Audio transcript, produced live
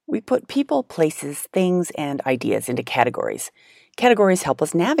We put people, places, things, and ideas into categories. Categories help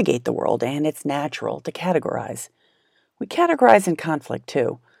us navigate the world, and it's natural to categorize. We categorize in conflict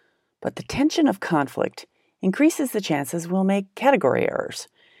too, but the tension of conflict increases the chances we'll make category errors,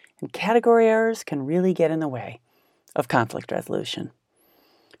 and category errors can really get in the way of conflict resolution.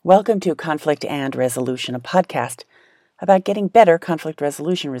 Welcome to Conflict and Resolution, a podcast about getting better conflict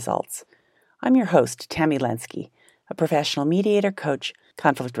resolution results. I'm your host, Tammy Lenski, a professional mediator, coach,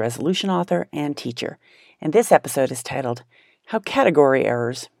 conflict resolution author, and teacher, and this episode is titled, How Category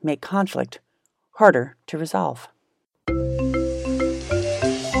Errors Make Conflict Harder to Resolve.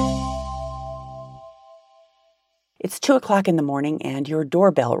 It's 2 o'clock in the morning and your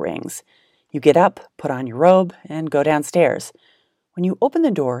doorbell rings. You get up, put on your robe, and go downstairs. When you open the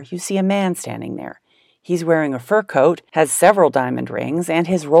door, you see a man standing there. He's wearing a fur coat, has several diamond rings, and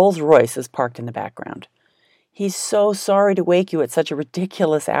his Rolls Royce is parked in the background. He's so sorry to wake you at such a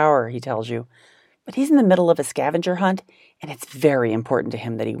ridiculous hour, he tells you. But he's in the middle of a scavenger hunt, and it's very important to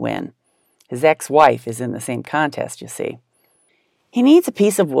him that he win. His ex-wife is in the same contest, you see. He needs a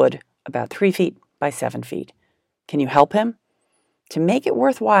piece of wood about 3 feet by 7 feet. Can you help him? To make it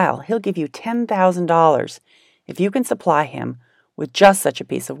worthwhile, he'll give you $10,000 if you can supply him with just such a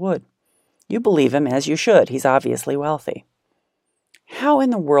piece of wood. You believe him, as you should. He's obviously wealthy. How in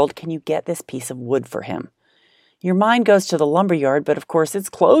the world can you get this piece of wood for him? Your mind goes to the lumberyard, but of course it's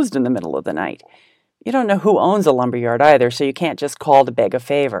closed in the middle of the night. You don't know who owns a lumberyard either, so you can't just call to beg a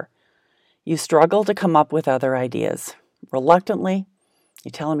favor. You struggle to come up with other ideas. Reluctantly, you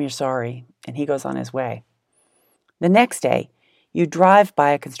tell him you're sorry, and he goes on his way. The next day, you drive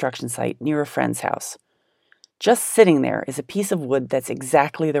by a construction site near a friend's house. Just sitting there is a piece of wood that's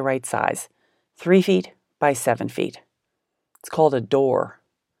exactly the right size, 3 feet by 7 feet. It's called a door.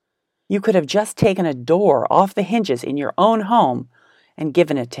 You could have just taken a door off the hinges in your own home and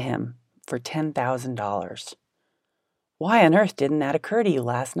given it to him for $10,000. Why on earth didn't that occur to you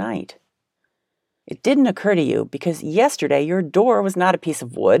last night? It didn't occur to you because yesterday your door was not a piece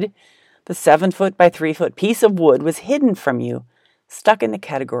of wood. The 7 foot by 3 foot piece of wood was hidden from you, stuck in the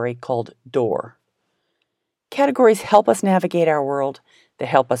category called door. Categories help us navigate our world. They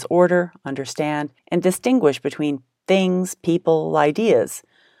help us order, understand, and distinguish between things, people, ideas.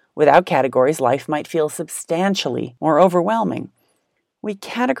 Without categories, life might feel substantially more overwhelming. We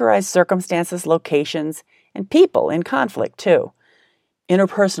categorize circumstances, locations, and people in conflict, too.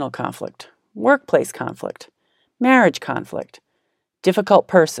 Interpersonal conflict, workplace conflict, marriage conflict, difficult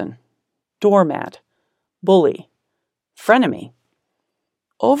person, doormat, bully, frenemy.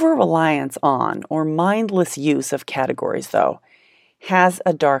 Over-reliance on or mindless use of categories, though, has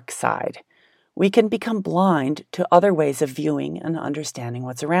a dark side. We can become blind to other ways of viewing and understanding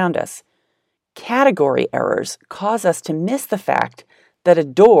what's around us. Category errors cause us to miss the fact that a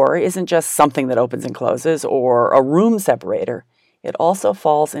door isn't just something that opens and closes or a room separator. It also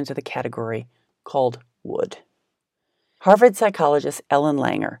falls into the category called wood. Harvard psychologist Ellen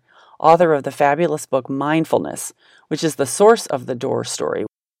Langer, author of the fabulous book Mindfulness, which is the source of the door story,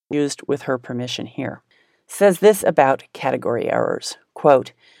 used with her permission here, says this about category errors,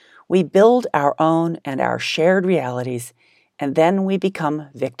 quote, "We build our own and our shared realities, and then we become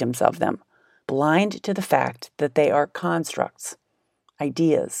victims of them, blind to the fact that they are constructs,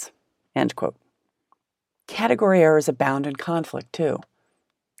 ideas," end quote. Category errors abound in conflict, too.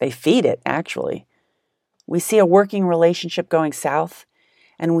 They feed it, actually. We see a working relationship going south,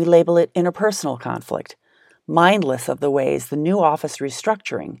 and we label it interpersonal conflict, mindless of the ways the new office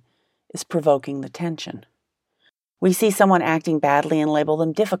restructuring is provoking the tension. We see someone acting badly and label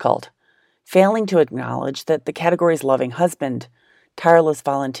them difficult, failing to acknowledge that the categories loving husband, tireless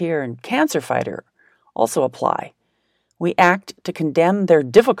volunteer, and cancer fighter also apply. We act to condemn their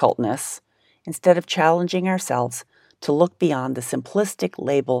difficultness instead of challenging ourselves to look beyond the simplistic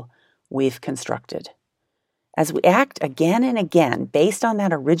label we've constructed. As we act again and again based on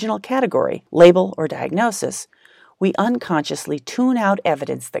that original category, label, or diagnosis, we unconsciously tune out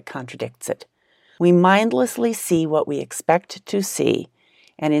evidence that contradicts it. We mindlessly see what we expect to see,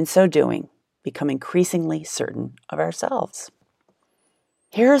 and in so doing, become increasingly certain of ourselves.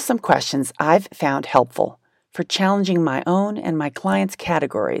 Here are some questions I've found helpful for challenging my own and my clients'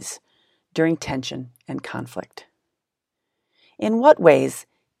 categories during tension and conflict. In what ways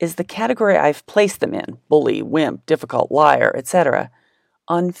is the category I've placed them in, bully, wimp, difficult, liar, etc.,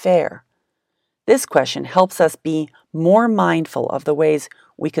 unfair? This question helps us be more mindful of the ways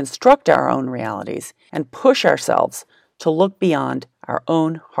we construct our own realities and push ourselves to look beyond our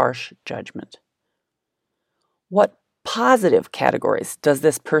own harsh judgment. What positive categories does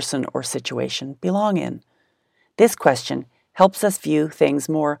this person or situation belong in? This question helps us view things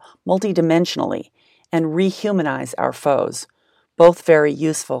more multidimensionally and rehumanize our foes, both very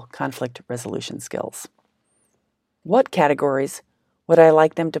useful conflict resolution skills. What categories would I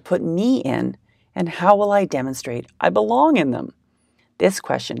like them to put me in, and how will I demonstrate I belong in them? This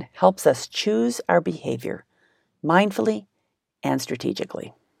question helps us choose our behavior mindfully and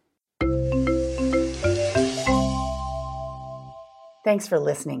strategically. Thanks for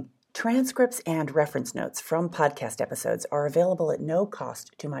listening. Transcripts and reference notes from podcast episodes are available at no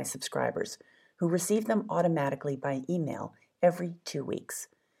cost to my subscribers, who receive them automatically by email every 2 weeks.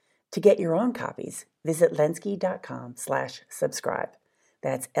 To get your own copies, visit lenski.com/subscribe.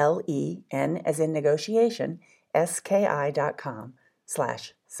 That's LEN as in negotiation,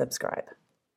 SKI.com/subscribe.